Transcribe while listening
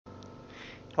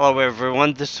Hello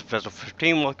everyone, this is Vessel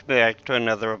 15, welcome back to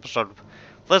another episode of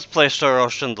Let's Play Star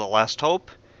Ocean The Last Hope.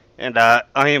 And I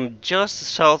am just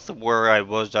south of where I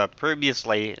was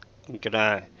previously. I'm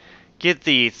gonna get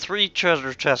the 3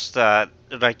 treasure chests that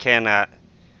I can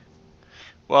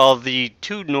well, the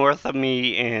 2 north of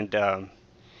me and the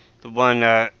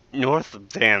one north of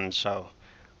them, so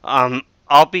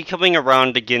I'll be coming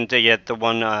around again to get the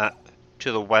one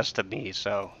to the west of me,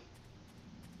 so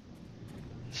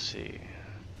let's see.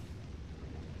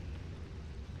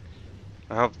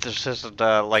 I hope this isn't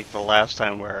like the last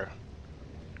time where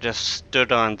I just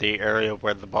stood on the area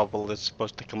where the bubble is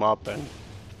supposed to come up and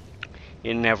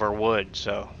it never would.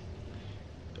 So,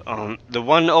 the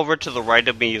one over to the right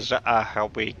of me is how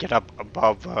we get up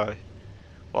above,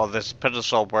 well, this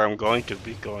pedestal where I'm going to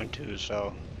be going to.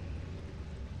 So,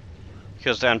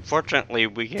 because unfortunately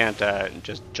we can't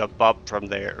just jump up from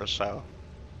there. So.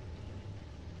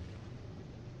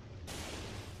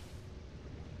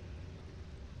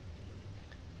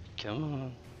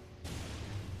 Come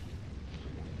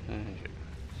on.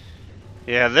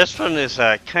 Yeah, this one is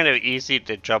kind of easy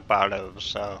to jump out of,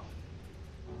 so.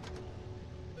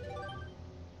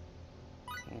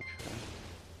 Okay.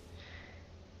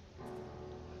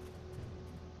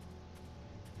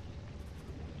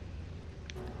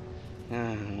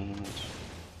 And,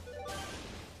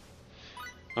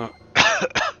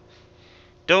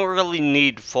 don't really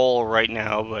need full right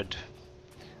now, but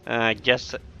I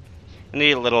guess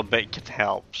any little bit can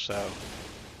help, so.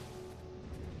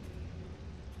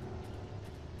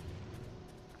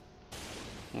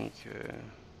 Okay.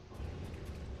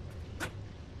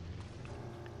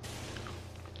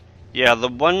 Yeah, the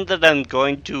one that I'm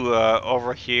going to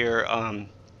over here,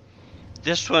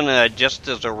 this one just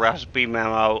as a recipe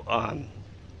memo,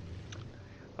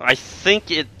 I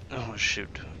think it, oh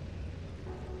shoot.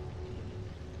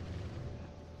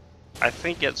 I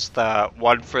think it's the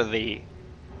one for the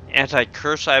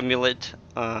anti-curse amulet.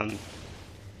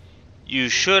 You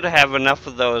should have enough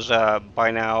of those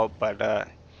by now, but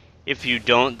if you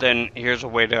don't, then here's a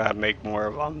way to make more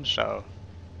of them. So,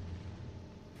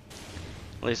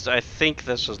 at least I think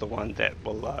this is the one that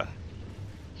will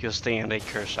use the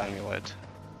anti-curse amulet.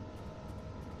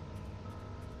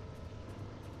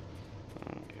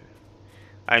 Okay.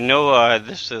 I know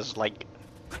this is like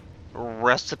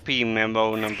recipe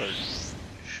memo number.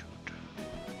 Shoot.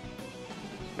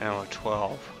 Memo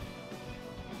 12.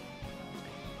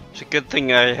 It's a good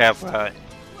thing I have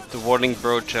the warning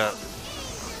brooch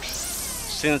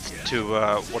synth to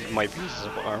one of my pieces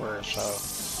of armor, so.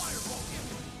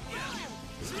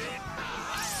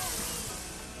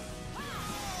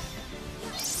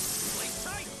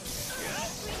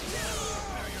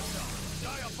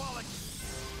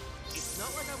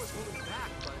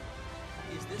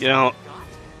 You know,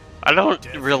 I don't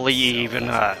really even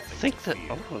think that.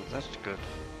 Oh, that's good.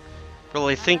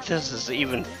 Really think this is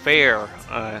even fair,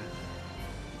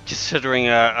 considering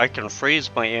I can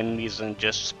freeze my enemies and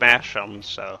just smash them.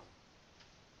 So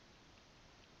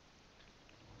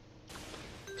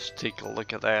let's take a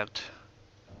look at that.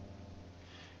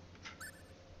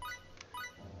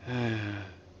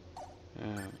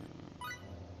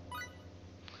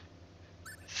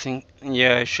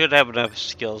 Yeah, I should have enough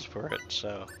skills for it,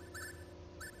 so.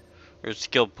 Or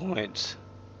skill points.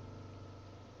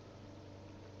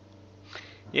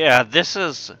 Yeah, this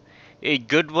is a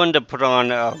good one to put on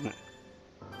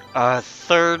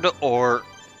third or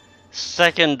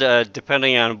second,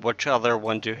 depending on which other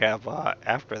ones you have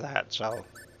after that, so.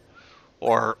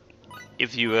 Or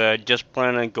if you just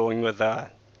plan on going with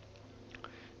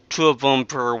 2 of them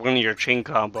for one of your chain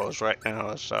combos right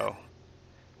now, so.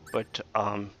 But,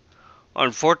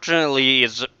 unfortunately,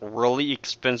 it's really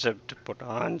expensive to put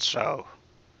on, so.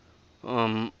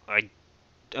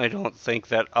 I don't think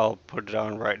that I'll put it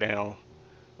on right now.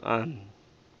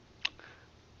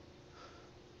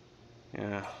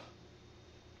 Yeah.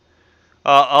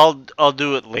 I'll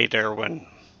do it later when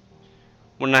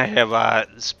I have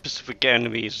specific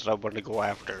enemies that I want to go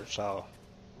after, so.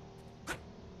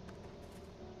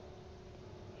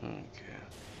 Okay.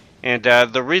 And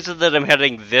the reason that I'm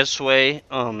heading this way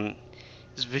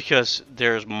is because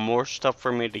there's more stuff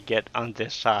for me to get on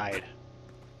this side.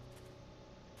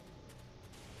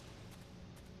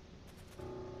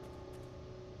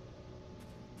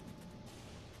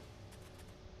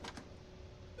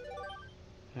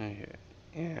 Okay.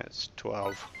 Yeah, it's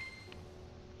 12.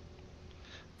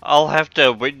 I'll have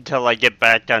to wait until I get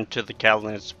back down to the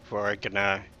cabinets before I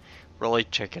can really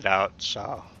check it out,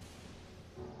 so.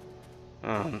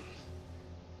 I'm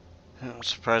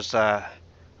surprised I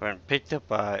haven't picked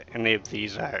up any of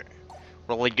these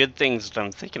really good things that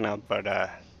I'm thinking of, but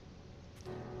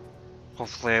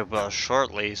Hopefully I will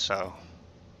shortly, so.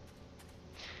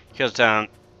 Because,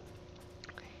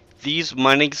 these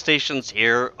mining stations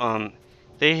here,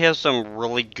 they have some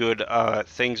really good,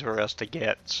 things for us to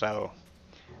get, so.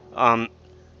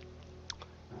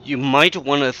 You might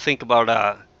want to think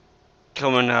about,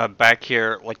 coming, back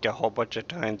here, like, a whole bunch of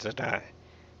times and,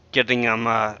 getting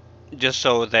them, just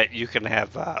so that you can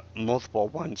have, multiple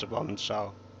ones of them,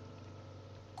 so.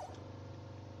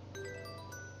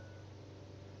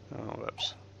 Oh,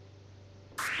 whoops.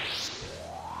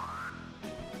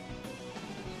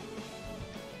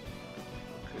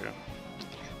 Okay.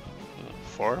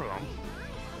 4 of them.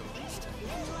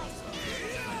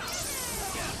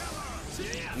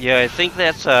 Yeah, I think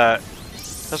that's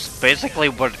basically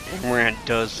what Imran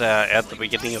does at the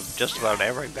beginning of just about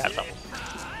every battle.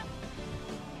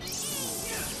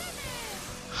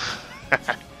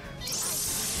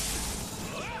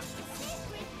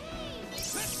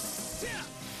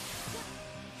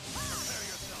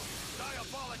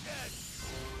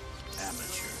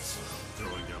 Amateurs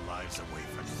throwing their lives away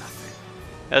for nothing.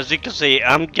 As you can see,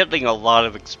 I'm getting a lot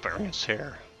of experience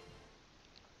here.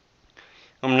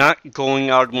 I'm not going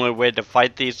out of my way to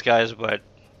fight these guys, but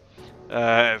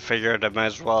I figured I might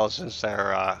as well since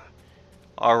they're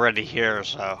already here,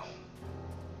 so.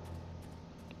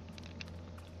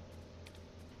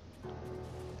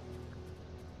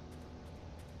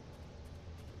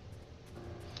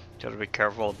 Gotta be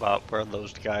careful about where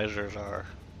those geysers are.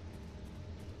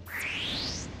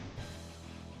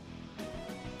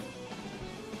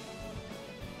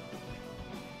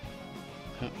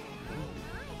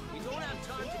 We don't have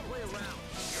time to play around.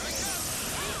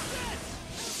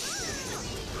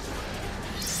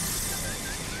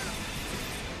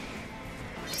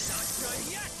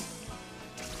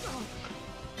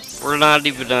 We're not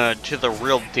even to the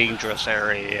real dangerous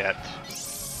area yet.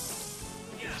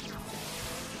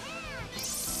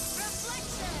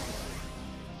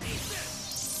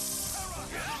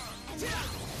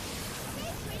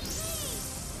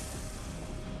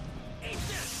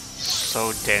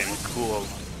 So damn cool.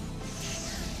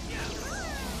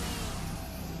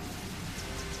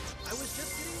 I was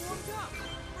just getting warmed up.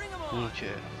 Bring 'em on. Okay.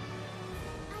 I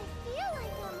feel like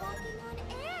I'm walking on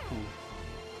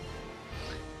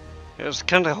air. I was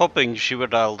kind of hoping she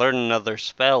would learn another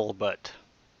spell, but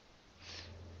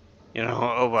you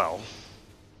know, oh well.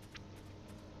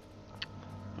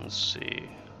 Let's see.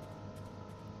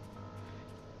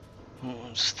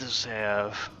 What's this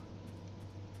have?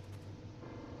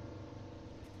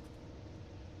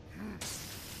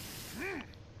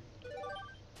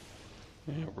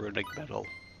 Yeah, runic metal.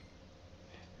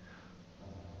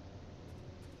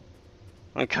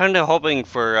 I'm kind of hoping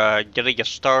for getting a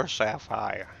star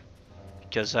sapphire,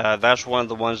 because that's one of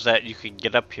the ones that you can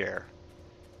get up here.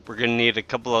 We're gonna need a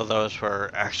couple of those for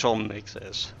actual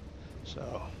mixes,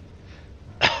 so.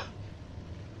 Let's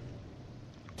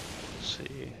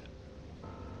see.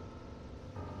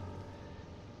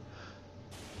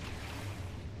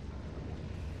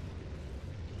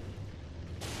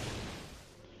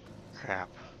 Crap.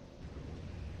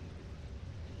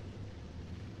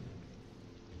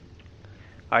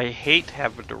 I hate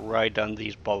having to ride on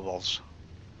these bubbles.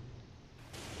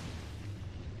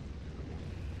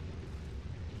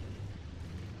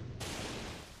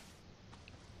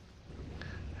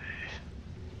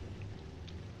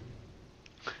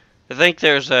 I think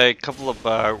there's a couple of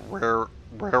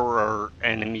rarer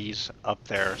enemies up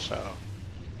there, so.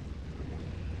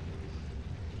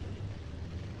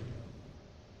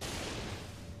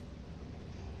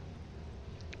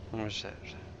 Where's that?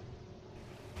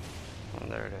 Oh,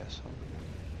 there it is.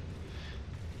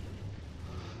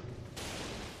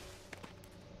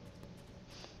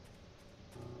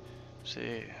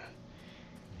 See.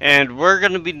 And we're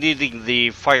gonna be needing the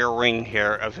fire ring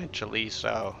here eventually,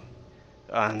 so.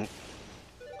 Yeah.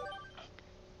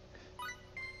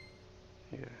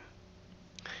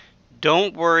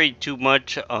 Don't worry too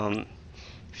much,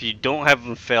 if you don't have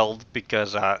them filled,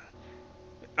 because,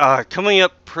 coming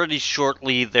up pretty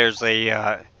shortly, there's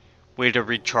a, way to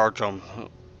recharge them.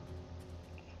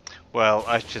 Well,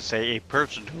 I should say a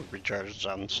person who recharges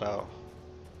them, so.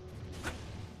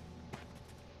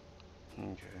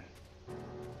 Okay.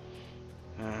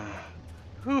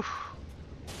 Whew.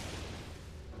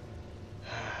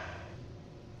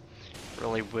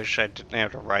 Really wish I didn't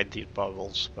have to ride these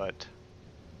bubbles, but.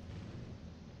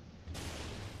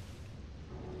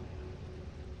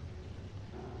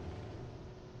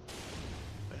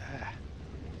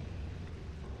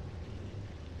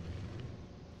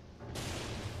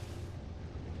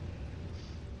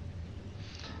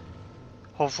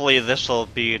 Hopefully this will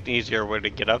be an easier way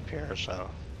to get up here, so.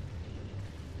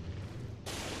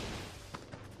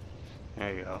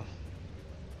 There you go.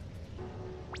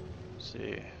 Let's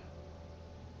see.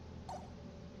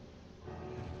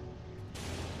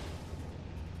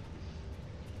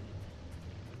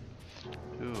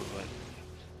 Ooh.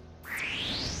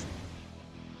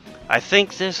 I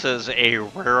think this is a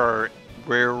rarer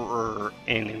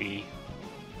enemy.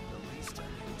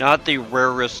 Not the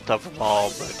rarest of all,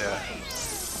 but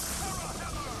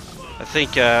I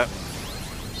think compared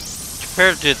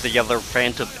to the other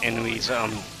phantom enemies,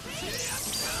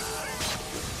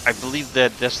 I believe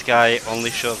that this guy only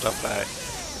shows up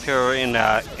here in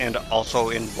and also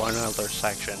in one other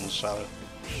section. So.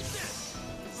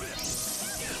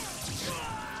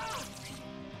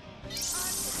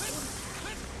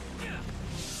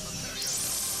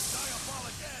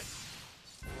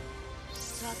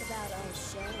 Talk about all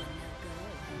show and no go.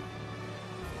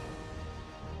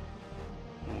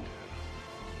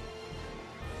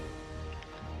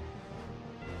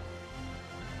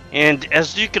 And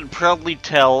as you can probably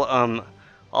tell,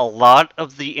 a lot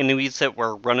of the enemies that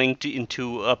we're running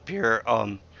into up here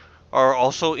are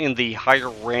also in the higher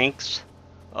ranks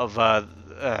of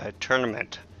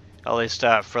tournament, at least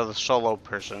for the solo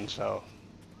person. So,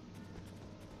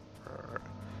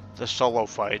 the solo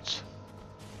fights.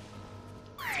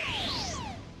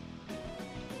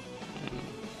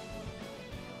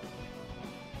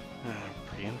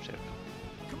 Preemptive.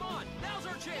 Come on, now's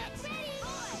our chance.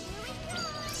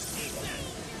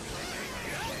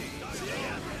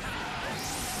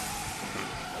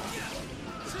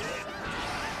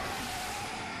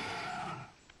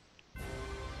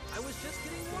 I was just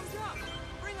getting warmed up.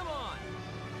 Bring 'em on.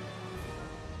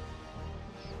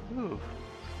 Ooh.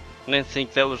 I didn't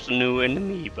think that was a new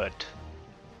enemy, but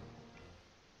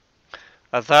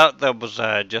I thought that was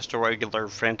just a regular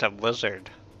phantom lizard.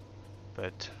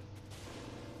 But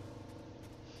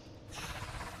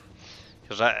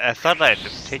because I thought I'd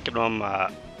taken them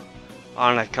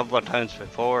on a couple of times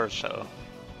before, so.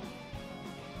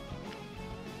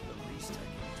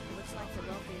 Looks like the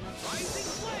welcome up. Rising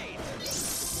flames.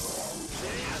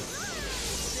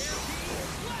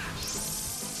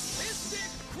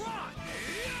 Mystic crush.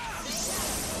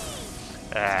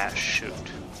 Ah,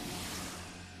 shoot.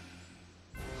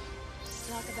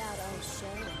 Talk about all show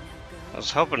and no I go. was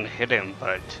hoping to hit him,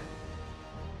 but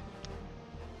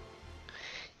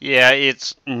yeah,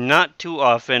 it's not too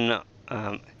often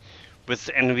with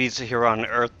enemies here on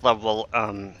Earth level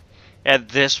at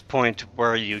this point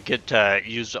where you get to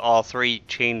use all three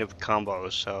chain of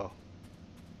combos. So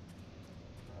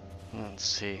let's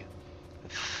see. I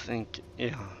think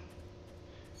yeah.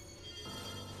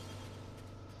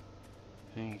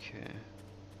 Okay.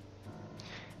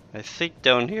 I think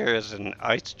down here is an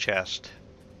ice chest.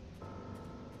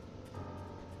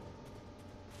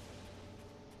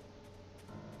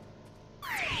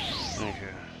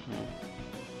 Okay.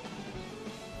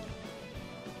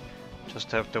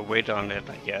 Just have to wait on it,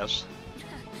 I guess.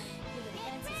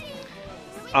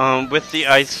 With the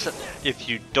ice, if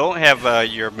you don't have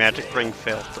your magic ring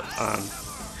filled, you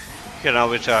can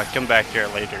always come back here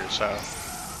later. So, I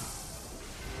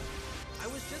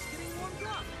was just getting warmed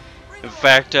up. Bring in 'em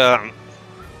fact,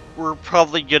 we're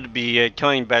probably going to be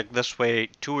coming back this way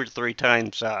 2 or 3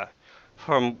 times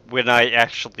from when I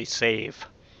actually save.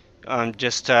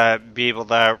 Just to be able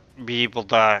to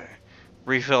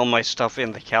refill my stuff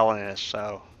in the calendar.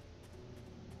 So,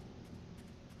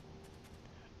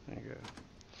 there you go.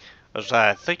 I was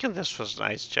thinking this was a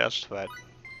nice chest, but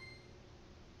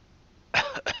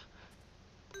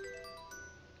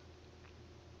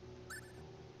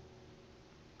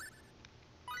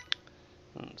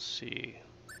let's see.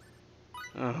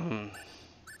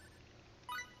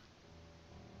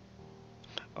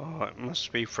 Oh, it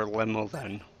must be for Limo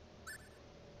then.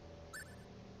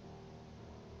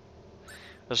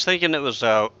 I was thinking it was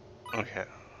okay.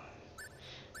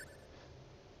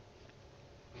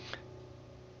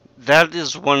 That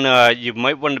is one you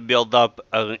might want to build up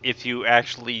if you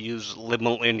actually use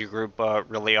Limo in your group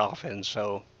really often.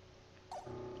 So,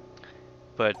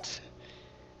 but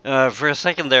for a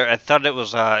second there, I thought it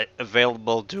was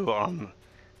available to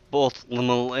both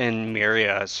Limo and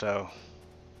Miria. So,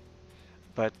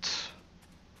 but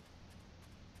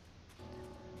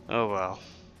oh well.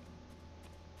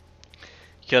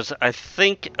 Because I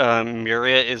think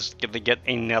Miria is going to get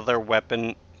another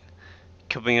weapon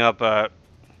coming up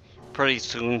pretty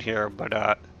soon here,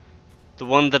 but the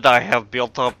one that I have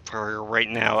built up for her right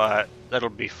now, that'll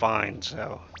be fine,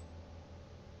 so.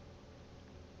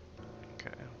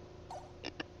 Okay.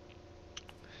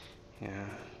 Yeah.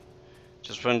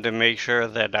 Just wanted to make sure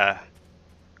that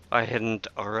I hadn't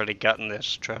already gotten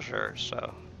this treasure,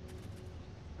 so.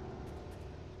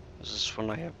 Is this one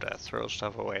I have to throw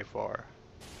stuff away for?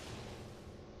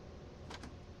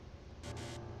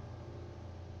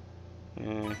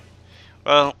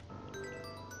 Well,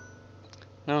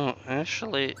 no,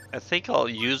 actually, I think I'll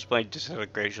use my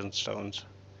disintegration stones.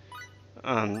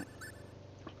 I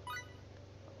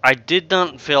did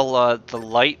not fill the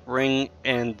light ring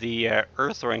and the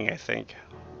earth ring, I think.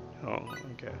 Oh,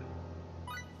 okay.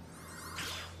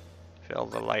 Fill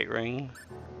the light ring.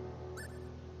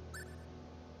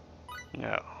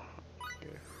 No.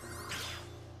 Okay.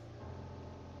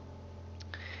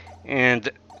 And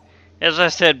as I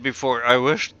said before, I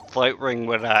wish the light ring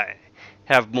would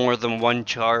have more than one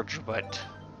charge, but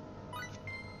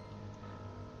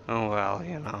oh well,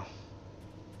 you know.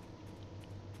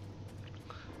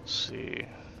 Let's see.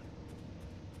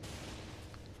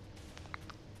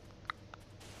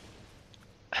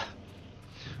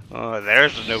 Oh,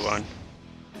 there's a new one.